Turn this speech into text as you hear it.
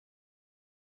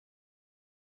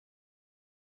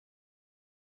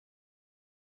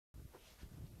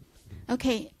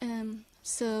Okay,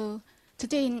 so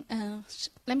today,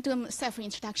 let me do a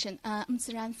self-introduction. I'm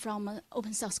Ziran from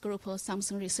open source group of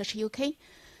Samsung Research UK.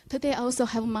 Today I also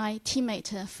have my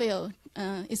teammate Phil.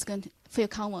 Phil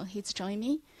Conwell. He's joining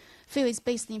me. Phil is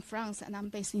based in France and I'm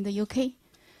based in the UK.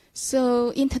 So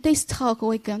in today's talk,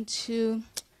 we're going to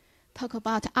talk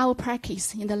about our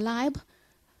practice in the lab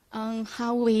on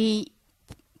how we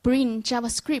bring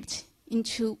JavaScript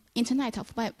into Internet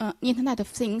of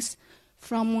Things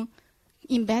from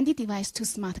embedded device to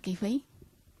smart gateway.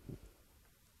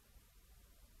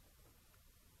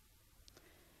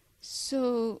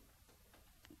 So,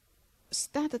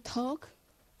 start the talk.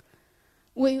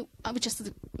 I will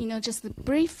just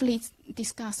briefly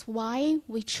discuss why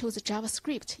we chose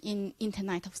JavaScript in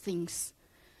Internet of Things,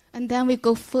 and then we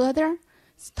go further,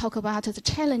 talk about the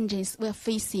challenges we're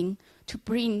facing to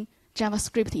bring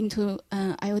JavaScript into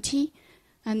IoT.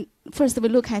 And first, we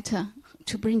look at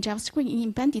to bring JavaScript in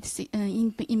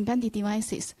embedded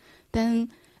devices.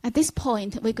 Then, at this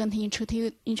point, we're going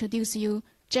to introduce you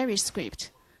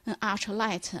JerryScript, an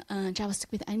ultra-light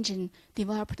JavaScript engine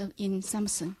developed in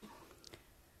Samsung.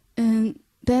 And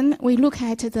then we look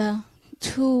at the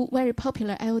two very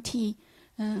popular IoT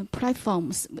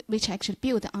platforms which actually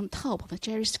build on top of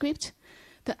JerryScript.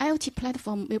 The IoT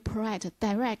platform will provide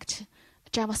direct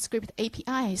JavaScript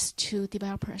APIs to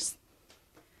developers.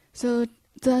 So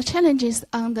the challenges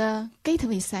on the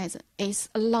gateway side is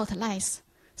a lot less,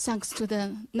 thanks to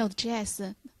the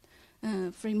node.js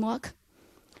framework.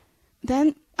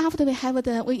 Then after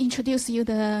we introduce you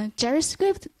the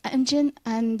JerryScript engine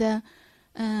and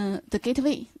the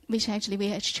gateway, which actually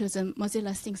we choose the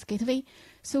Mozilla Things gateway.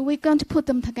 So we're going to put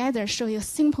them together, show you a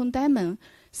simple demo,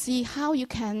 see how you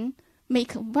can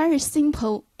make a very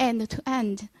simple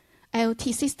end-to-end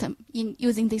IoT system in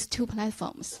using these two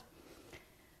platforms.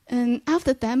 And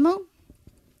after demo,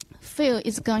 Phil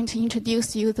is going to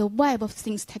introduce you the Web of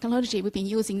Things technology we've been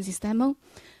using in this demo.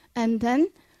 And then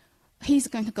he's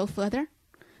going to go further.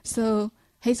 So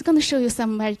he's going to show you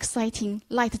some very exciting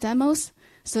light demos.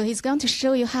 So he's going to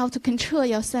show you how to control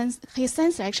his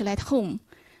sensor actually at home,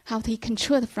 how to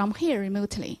control it from here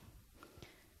remotely.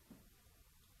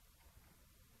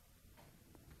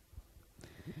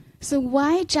 So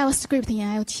why JavaScript in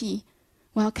IoT?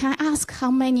 Well, can I ask how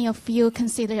many of you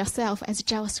consider yourself as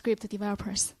JavaScript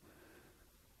developers?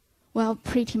 Well,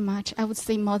 pretty much. I would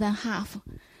say more than half.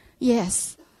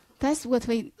 Yes, that's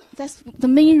the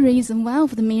main reason. One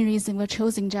of the main reasons we're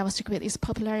choosing JavaScript is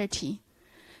popularity.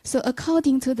 So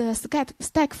according to the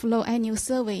Stackflow annual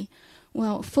survey,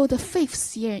 well, for the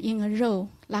 5th year in a row,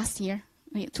 last year,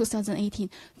 2018,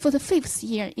 for the 5th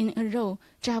year in a row,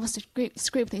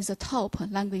 JavaScript is a top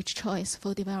language choice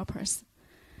for developers.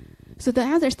 So the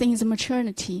other thing is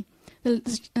maturity.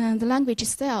 The language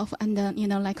itself and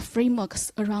like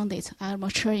frameworks around it are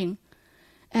maturing,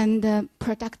 and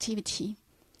productivity.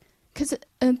 Because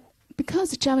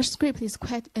JavaScript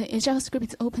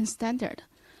is open standard,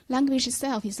 language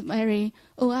itself is very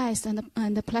OS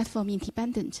and platform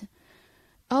independent.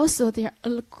 Also, there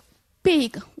are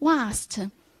big, vast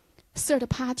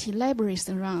third-party libraries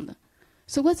around.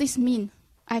 So what does this mean?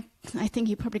 I think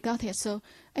you probably got it. So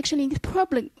actually, it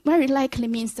probably very likely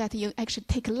means that you actually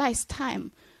take less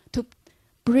time to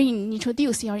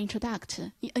introduce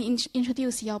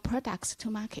your products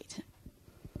to market.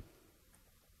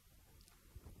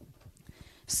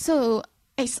 So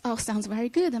it all sounds very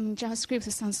good. I mean, JavaScript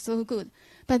sounds so good.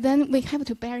 But then we have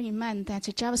to bear in mind that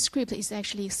JavaScript is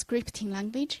actually a scripting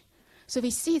language. So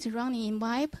we see it running in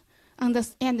web on the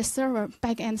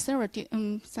back-end server,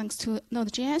 thanks to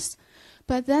node.js.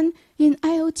 But then in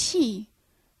IoT,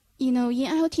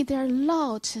 there are a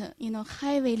lot,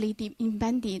 heavily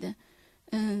embedded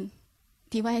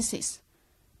devices.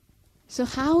 So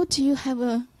how do you have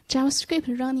a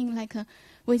JavaScript running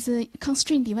with a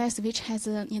constrained device which has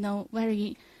a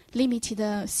very limited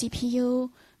CPU,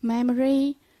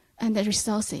 memory, and the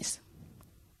resources?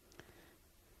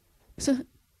 So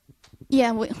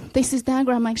yeah, this is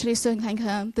diagram actually showing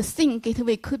the thing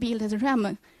gateway could be the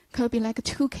RAM could be 2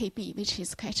 KB, which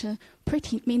is quite a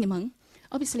pretty minimum.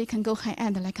 Obviously, it can go high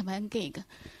end 1 gig,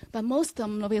 but most of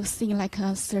them will see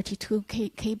 32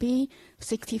 KB,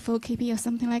 64 KB, or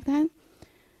something like that.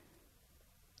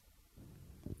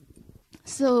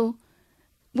 So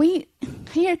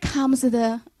here comes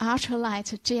the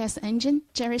ultralight JS engine,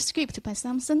 JerryScript by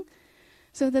Samsung.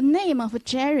 So the name of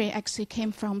Jerry actually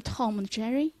came from Tom and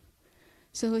Jerry.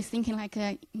 So we're thinking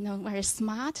very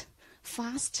smart,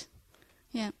 fast,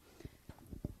 yeah.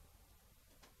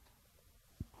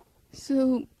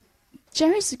 So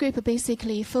JerryScript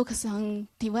basically focuses on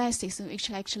devices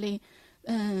which actually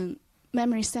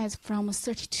memory size from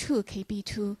 32 KB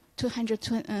to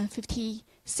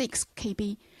 256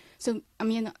 KB. So, I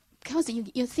mean, because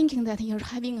you're thinking that you're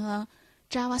having a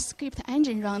JavaScript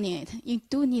engine running it, you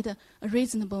do need a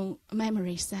reasonable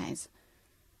memory size.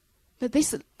 But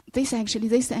this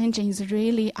engine is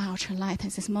really ultra light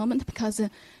at this moment, because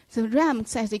the RAM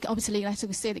size, obviously, as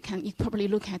we said, you probably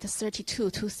look at 32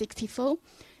 to 64.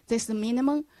 That's the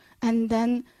minimum. And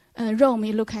then ROM,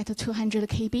 you look at 200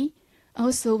 KB.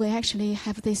 Also, we actually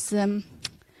have this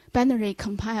binary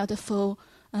compiled for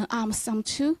ARM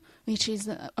Sum2, which is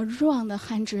around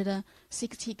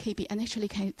 160 KB, and actually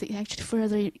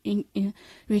further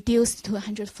reduced to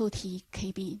 140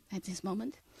 KB at this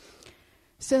moment.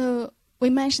 So we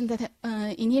mentioned that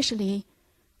initially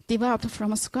developed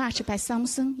from scratch by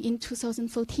Samsung in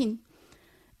 2014.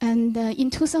 And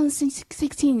in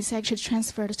 2016, it's actually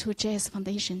transferred to JS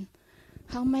Foundation.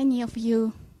 How many of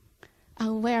you are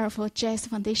aware of JS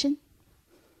Foundation?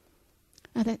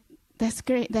 That's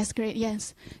great,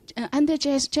 yes. Under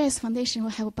JS Foundation,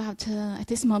 we have about, at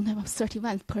this moment, about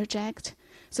 31 projects.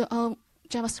 So all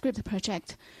JavaScript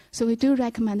project. So we do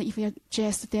recommend, if you're a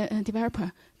JS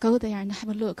developer, go there and have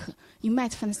a look. You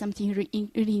might find something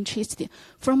really interesting.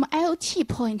 From IoT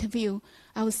point of view,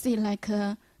 I would say like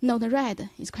Node.js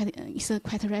is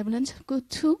quite relevant, good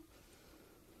tool.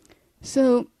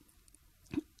 So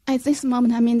at this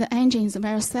moment, I mean, the engine is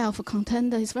very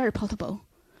self-contained, it's very portable,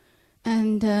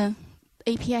 and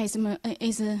API is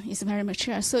very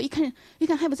mature. So you can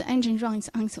have the engine run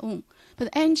on its own.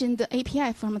 But the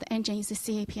API from the engine is a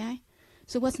C API.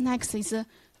 So what's next is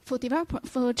for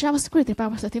JavaScript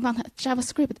developers, they want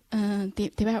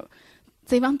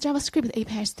JavaScript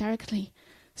APIs directly.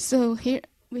 So here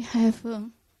we have.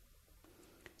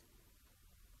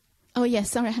 Oh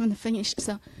yes, sorry, I haven't finished.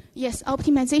 So yes,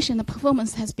 optimization and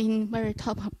performance has been very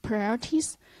top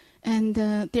priorities, and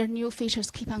their new features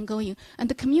keep on going. And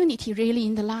the community really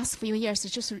in the last few years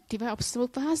just developed so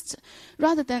fast.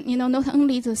 Rather than not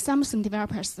only the Samsung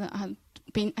developers are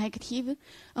being active,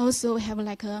 also we have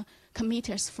like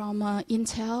committers from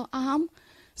Intel, ARM.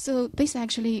 So this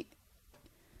actually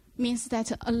means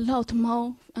that a lot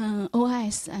more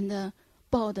OS and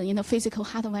board, physical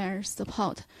hardware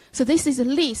support. So this is a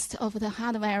list of the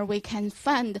hardware we can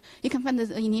find. You can find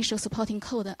the initial supporting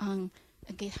code on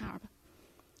GitHub.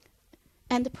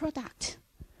 And the product.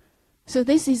 So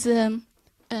this is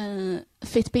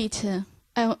Fitbit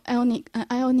Ionic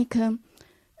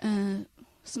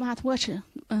smartwatch,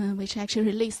 which actually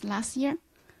released last year,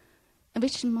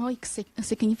 which more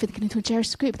significantly to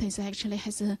JerryScript is actually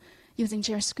using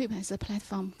JerryScript as a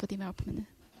platform for development.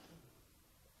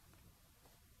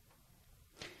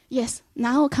 Yes,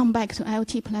 now I'll come back to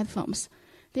IoT platforms.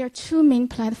 There are two main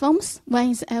platforms.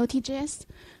 One is IoT.js,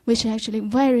 which actually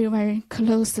very, very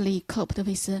closely coupled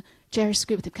with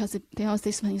JerryScript, because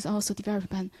this one is also developed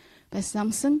by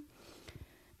Samsung.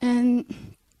 And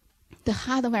the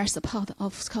hardware support,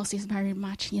 of course, is very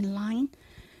much in line.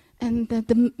 And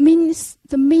the main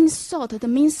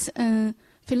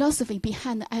philosophy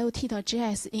behind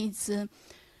IoT.js is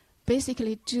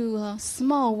basically do a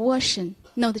small version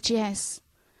Node.js.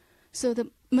 So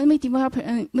when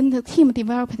the team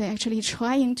developed, actually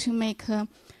trying to make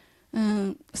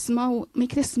it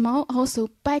small, also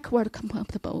backward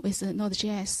compatible with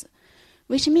Node.js,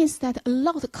 which means that a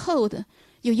lot of code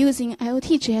you're using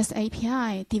IoT.js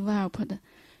API developed,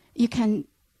 you can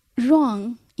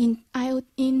run in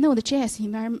Node.js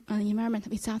environment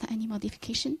without any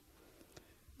modification.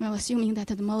 Well, assuming that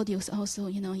the modules also,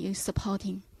 you're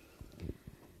supporting.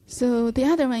 So the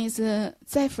other one is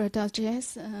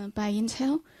Zephyr.js by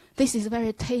Intel. This is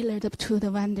very tailored to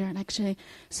the vendor, actually.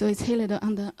 So it's tailored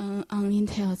on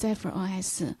Intel Zephyr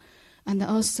OS, and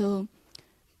also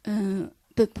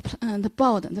the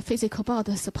board, the physical board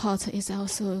support is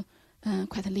also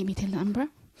quite a limited number.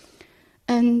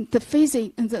 And the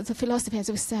philosophy, as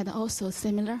we said, also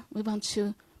similar. We want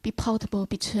to be portable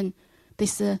between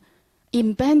this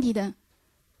embedded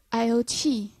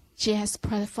IoT.js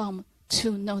platform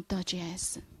to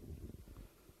Node.js.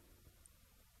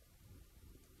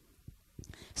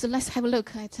 So let's have a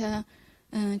look at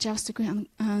JavaScript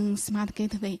on Smart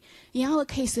Gateway. In our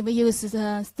case, we use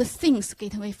the Things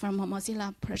gateway from a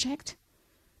Mozilla project.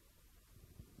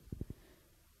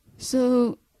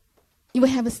 So we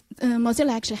have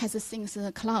Mozilla actually has a Things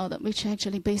cloud, which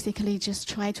actually basically just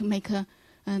try to make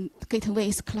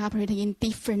gateways collaborate in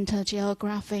different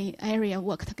geography area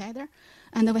work together.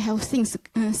 And we have Things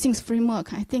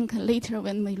framework. I think later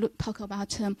when we talk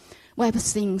about Web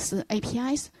Things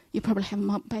APIs, you probably have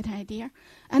a better idea.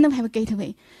 And we have a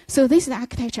gateway. So this is the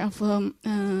architecture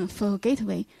for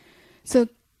gateway. So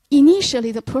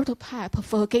initially, the prototype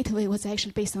for gateway was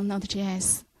actually based on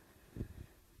node.js.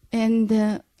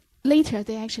 And later,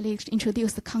 they actually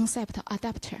introduced the concept of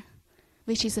adapter,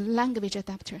 which is a language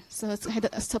adapter. So it had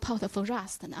a support for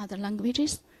Rust and other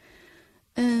languages.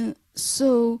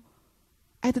 So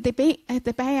at the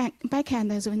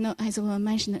backend, as we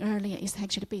mentioned earlier, is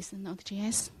actually based on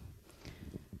node.js.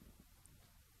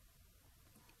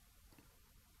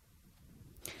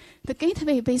 The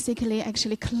gateway basically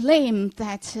actually claim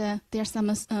that there's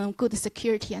some good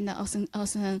security and also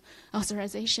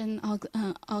authorization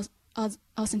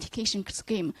authentication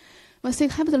scheme. But so you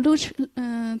have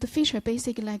the feature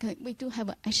basically like we do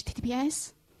have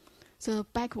HTTPS, so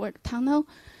backward tunnel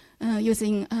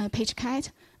using PageCat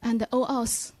and the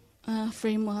OAuth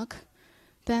framework.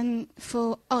 Then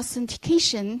for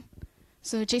authentication,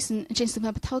 so JSON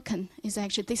Web Token is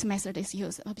actually this method is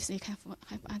used. Obviously, you can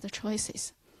have other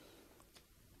choices.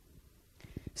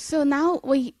 So now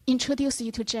we introduce you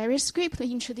to JerryScript.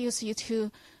 We introduce you to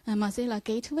Mozilla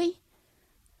Gateway.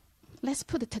 Let's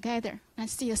put it together and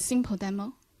see a simple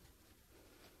demo.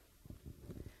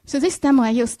 So this demo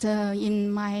I used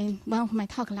in one of my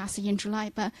talk last year in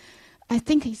July, but I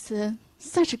think it's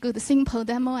such a good simple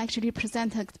demo. Actually,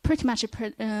 presented pretty much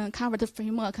covered the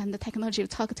framework and the technology we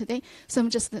talk today. So I'm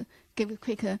just give a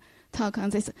quick talk on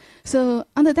this. So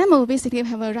on the demo, basically we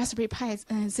have a Raspberry Pi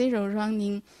Zero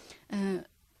running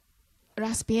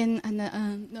Raspbian and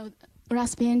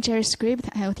Raspbian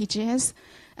JerryScript IoT.js,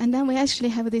 and then we actually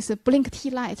have this blink T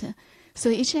light. So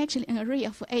it's actually an array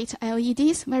of 8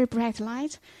 LEDs, very bright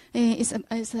light. It's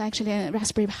actually a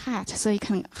Raspberry hat, so you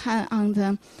can hang on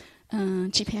the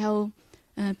GPL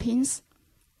pins.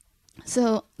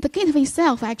 So the gateway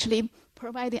itself actually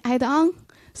provides the add-on.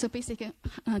 So basically,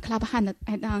 club hand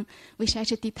add-on, which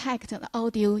actually detect the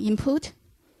audio input.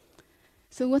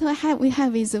 So what we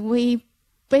have is we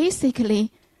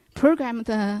basically program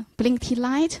the blink T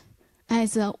light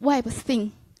as a web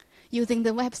thing using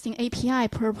the web thing API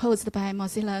proposed by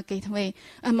Mozilla Gateway,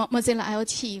 Mozilla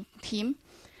IoT team.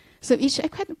 So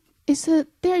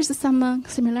there is some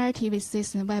similarity with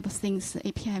this web things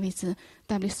API with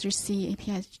W3C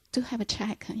API. Do have a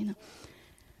check,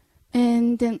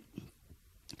 And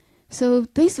so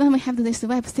this one we have this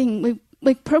web thing.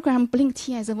 We program blink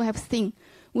T as a web thing,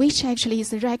 which actually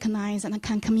is recognized and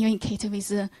can communicate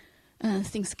with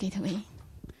Things Gateway.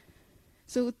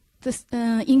 So this,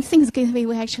 in Things Gateway,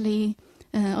 we actually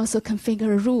also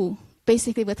configure a rule.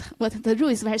 Basically, what the rule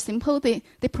is very simple. They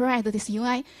provide this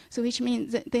UI, so which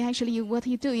means that they actually what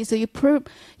you do is you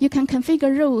can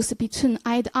configure rules between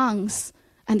add-ons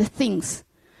and things.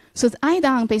 So the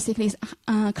add-on basically is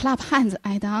clap hands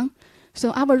add-on.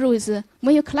 So our rule is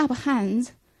when you clap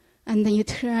hands, and then you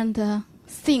turn the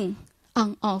thing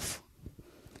on off.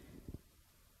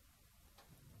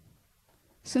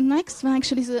 So next one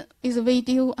actually is a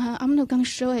video. I'm not going to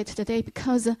show it today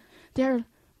because there are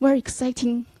very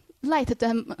exciting light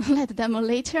demo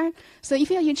later. So if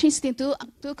you're interested, do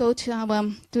go to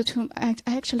our I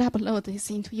actually upload this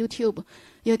into YouTube.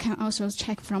 You can also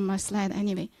check from my slide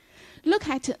anyway.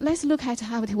 Let's look at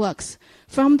how it works.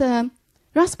 From the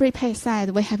Raspberry Pi side,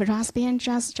 we have Raspbian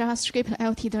JavaScript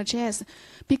LT.js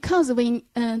because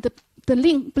the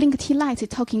blink T light is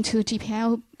talking to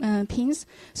GPL pins,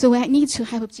 so we need to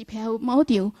have a GPL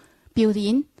module built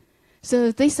in.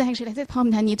 So this actually, at that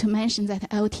point, I need to mention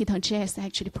that LT.js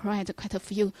actually provides quite a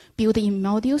few built-in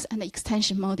modules and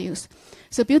extension modules.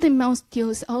 So built-in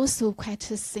modules also quite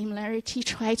a similarity,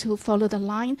 try to follow the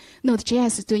line.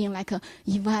 Node.js is doing like a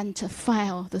event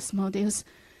file, those modules.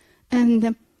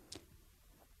 And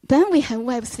then we have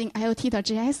WebThing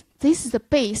IoT.js. This is the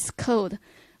base code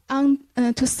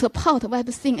to support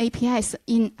WebThing APIs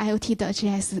in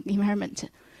IoT.js environment.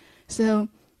 So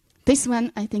this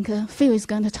one, I think Phil is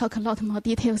going to talk a lot more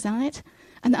details on it.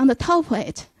 And on the top of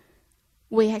it,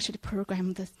 we actually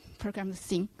program the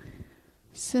thing.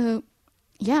 So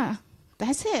yeah,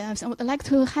 that's it. So I would like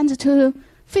to hand it to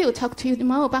Phil, talk to you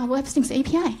more about WebThing's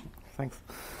API. Thanks.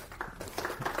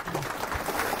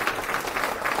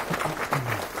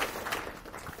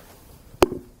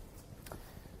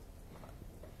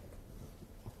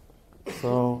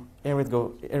 So here we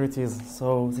go. Here it is.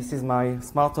 So this is my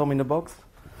smart home in the box,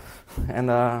 and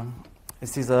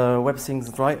this is a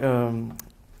WebThings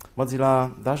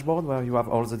Mozilla dashboard where you have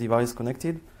all the devices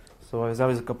connected. So there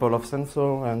is a couple of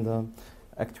sensors and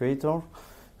actuator.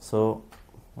 So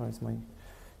where is my?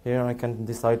 Here I can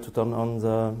decide to turn on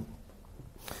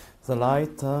the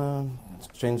light, to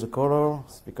change the color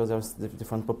because there's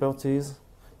different properties.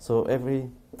 So every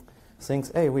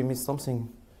thinks, hey, we missed something.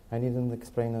 I didn't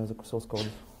explain the source code.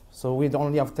 So we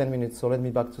only have 10 minutes, so let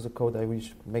me back to the code. I will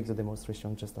make the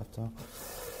demonstration just after.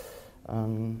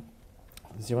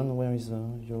 Ziran, where is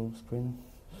your screen?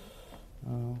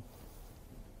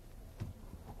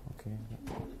 Okay.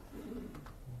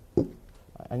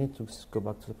 I need to go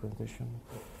back to the presentation.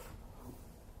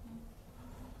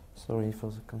 Sorry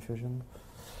for the confusion.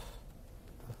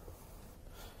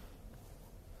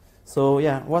 So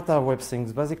yeah, what are web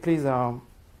things? Basically, they are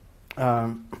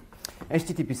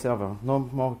HTTP server, no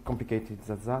more complicated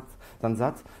than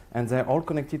that, and they're all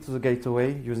connected to the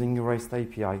gateway using REST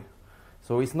API.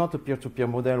 So it's not a peer-to-peer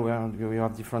model where you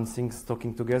have different things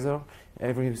talking together.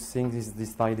 Everything is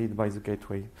decided by the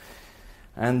gateway.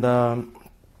 And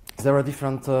there are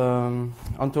different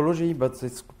ontology, but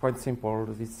it's quite simple.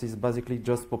 This is basically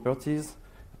just properties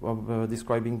of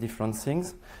describing different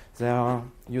things. They are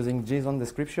using JSON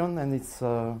description, and it's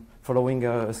following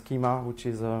a schema, which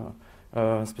is a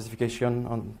specification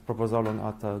on proposal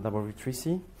at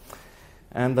W3C.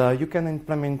 And you can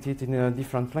implement it in a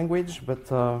different language,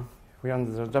 but we're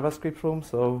in the JavaScript room,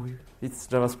 so it's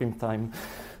JavaScript time.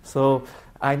 So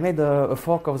I made a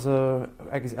fork of the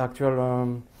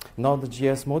actual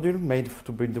node.js module made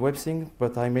to build the web thing,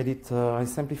 but I made it, I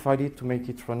simplified it to make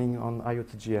it running on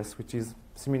IoT.js, which is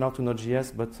similar to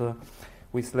Node.js, but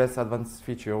with less advanced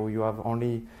feature. You have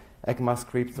only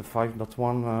ECMAScript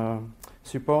 5.1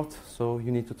 support, so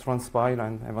you need to transpile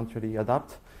and eventually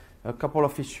adapt. A couple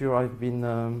of features have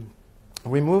been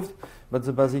removed, but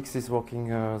the basics is working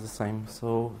the same.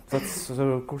 So that's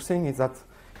the cool thing, is that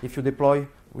if you deploy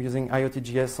using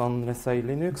IoT.js on, let's say,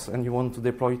 Linux, and you want to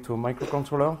deploy to a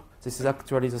microcontroller, this is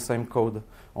actually the same code,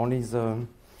 only the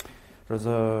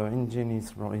engine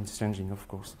is changing, of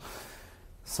course.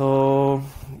 So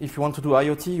if you want to do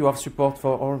IoT, you have support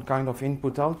for all kind of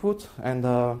input-output, and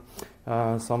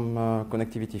some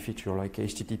connectivity feature like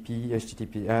HTTP,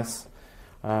 HTTPS,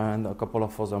 and a couple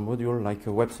of other modules like a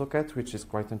WebSocket, which is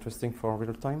quite interesting for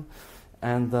real time,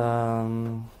 and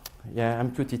yeah,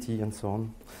 MQTT and so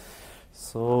on.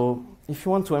 So if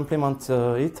you want to implement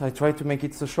it, I try to make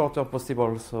it the shorter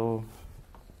possible. So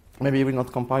maybe it will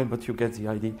not compile, but you get the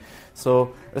idea.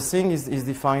 So a thing is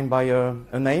defined by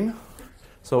a name.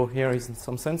 So here is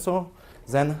some sensor.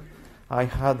 Then I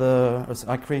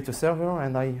create a server,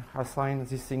 and I assign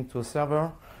this thing to a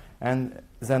server, and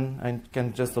then I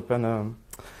can just open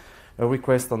a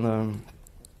request on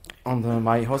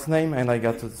my host name, and I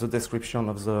get the description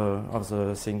of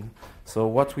the thing. So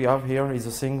what we have here is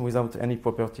a thing without any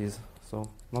properties. So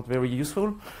not very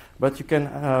useful, but you can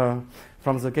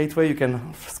from the gateway you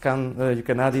can scan, you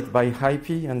can add it by IP,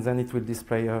 and then it will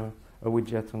display a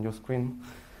widget on your screen.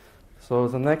 So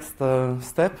the next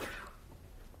step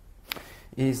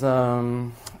is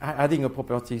adding a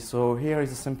property. So here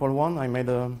is a simple one. I made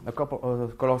a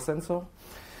color sensor.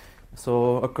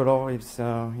 So a color is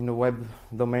in a web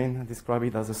domain describe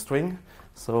it as a string.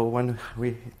 So when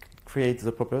we create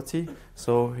the property,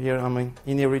 so here I'm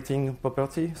inheriting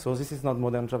property. So this is not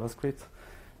modern JavaScript,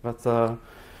 but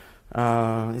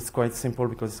it's quite simple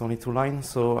because it's only 2 lines.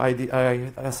 So I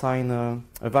assign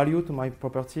a value to my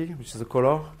property, which is a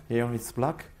color. Here it's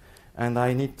black, and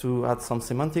I need to add some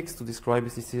semantics to describe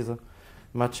this is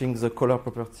matching the color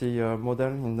property model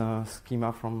in the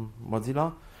schema from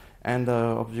Mozilla. And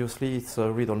obviously it's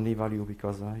a read-only value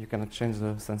because you cannot change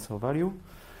the sensor value.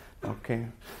 Okay,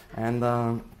 and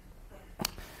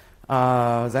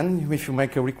then if you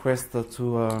make a request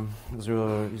to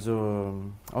the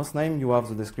host name, you have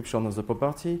the description of the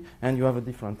property, and you have a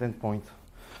different endpoint.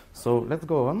 So let's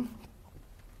go on.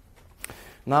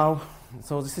 Now,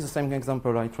 so this is the same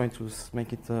example. I try to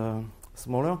make it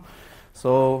smaller.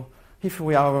 So if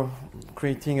we are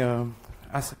creating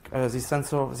this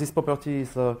sensor, this property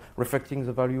is reflecting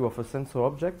the value of a sensor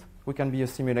object. We can be a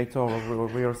simulator of a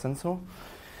real sensor.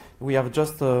 We have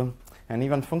just an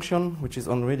event function, which is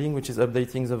on reading, which is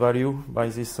updating the value by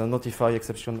this notify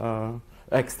exception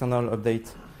external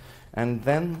update. And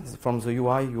then from the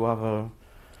UI, you have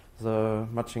the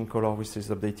matching color, which is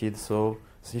updated. So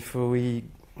if we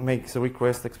make the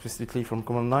request explicitly from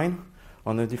command line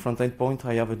on a different endpoint,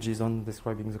 I have a JSON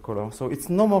describing the color. So it's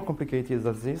no more complicated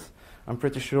than this. I'm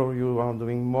pretty sure you are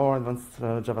doing more advanced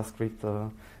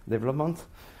JavaScript development,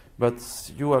 but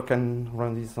you can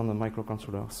run this on a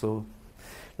microcontroller. So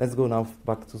let's go now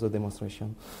back to the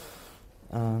demonstration.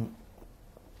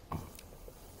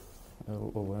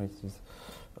 Where is this?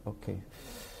 Okay.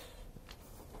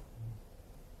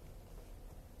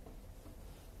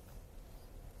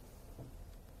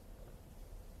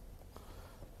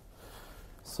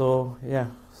 So yeah,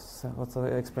 what I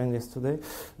explained yesterday,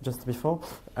 just before.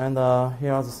 And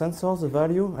here are the sensors, the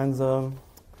value, and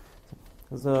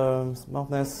the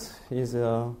smartness is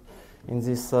in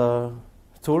this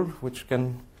tool, which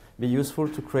can be useful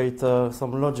to create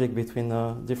some logic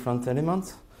between different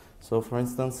elements. So, for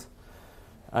instance,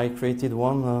 I created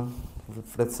one,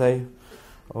 let's say,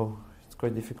 it's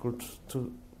quite difficult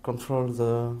to control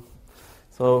the,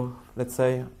 so let's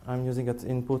say I'm using at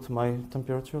input my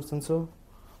temperature sensor.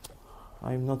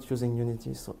 I'm not using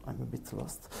Unity, so I'm a bit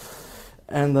lost.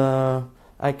 And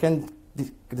I can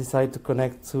decide to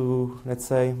connect to, let's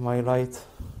say, my light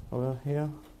over here,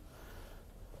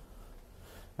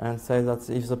 and say that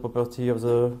if the property of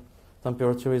the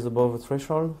temperature is above a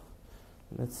threshold,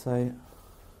 let's say,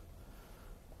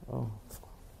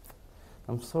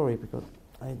 I'm sorry because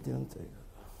I didn't.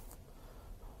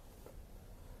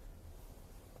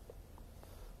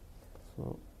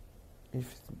 So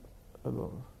if it's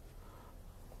above,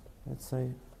 let's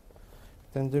say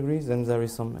 10 degrees, then there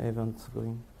is some event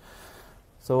going.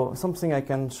 So something I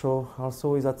can show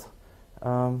also is that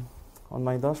on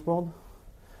my dashboard,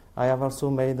 I have also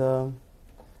made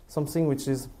something which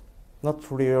is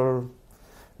not real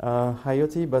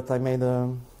IoT, but I made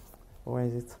where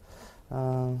is it?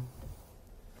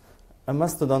 A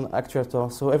Mastodon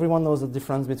actuator. So everyone knows the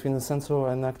difference between a sensor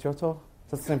and an actuator.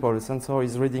 That's simple. The sensor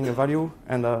is reading a value,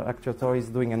 and the actuator is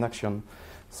doing an action.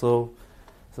 So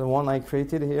the one I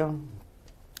created here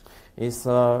is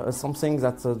something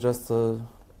that just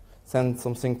sends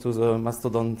something to the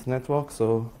Mastodon network.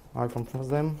 So I can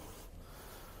FOSDEM,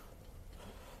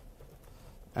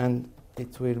 and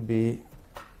it will be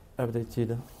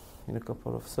updated in a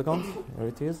couple of seconds. Here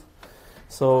it is.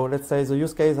 So let's say the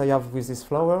use case I have with this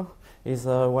flower is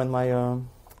when my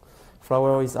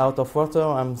flower is out of water,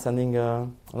 I'm sending a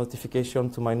notification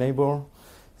to my neighbor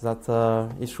that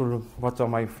he should water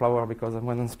my flower, because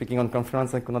when I'm speaking on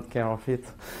conference, I could not care of it.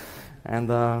 And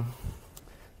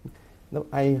no,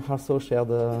 I also shared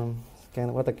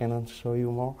what I cannot show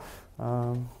you more.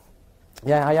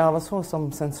 Yeah, I have also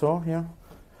some sensor here,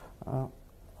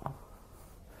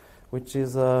 which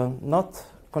is not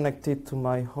connected to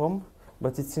my home,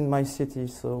 but it's in my city.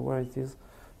 So where it is?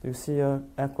 Do you see a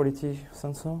air quality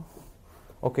sensor?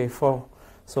 Okay, 4.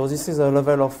 So this is a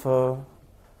level of.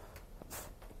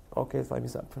 Okay, time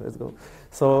is up. Let's go.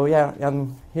 So yeah,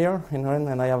 I'm here in Rennes,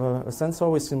 and I have a sensor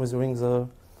which is measuring the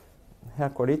air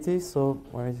quality. So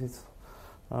where is it?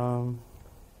 Well,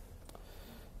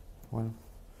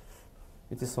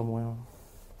 it is somewhere.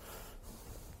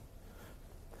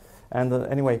 And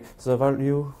anyway, the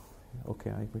value. Okay,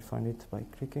 I will find it by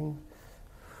clicking.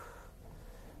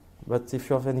 But if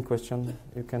you have any question,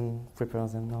 you can prepare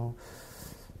them now.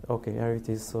 Okay, here it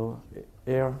is. So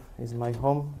here is my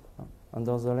home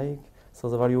under the lake. So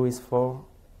the value is 4,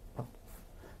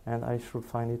 and I should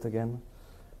find it again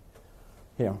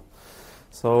here.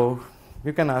 So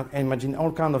you can imagine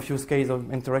all kinds of use case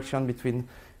of interaction between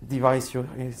device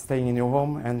staying in your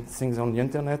home and things on the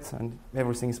internet, and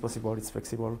everything is possible. It's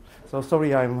flexible. So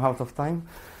sorry, I'm out of time.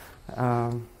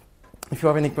 If you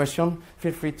have any question,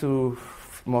 feel free to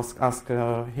ask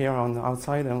here on the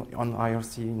outside and on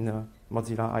IRC in the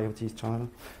Mozilla IoT channel.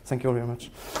 Thank you very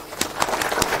much.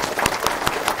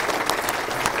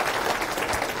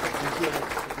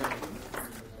 Thank you.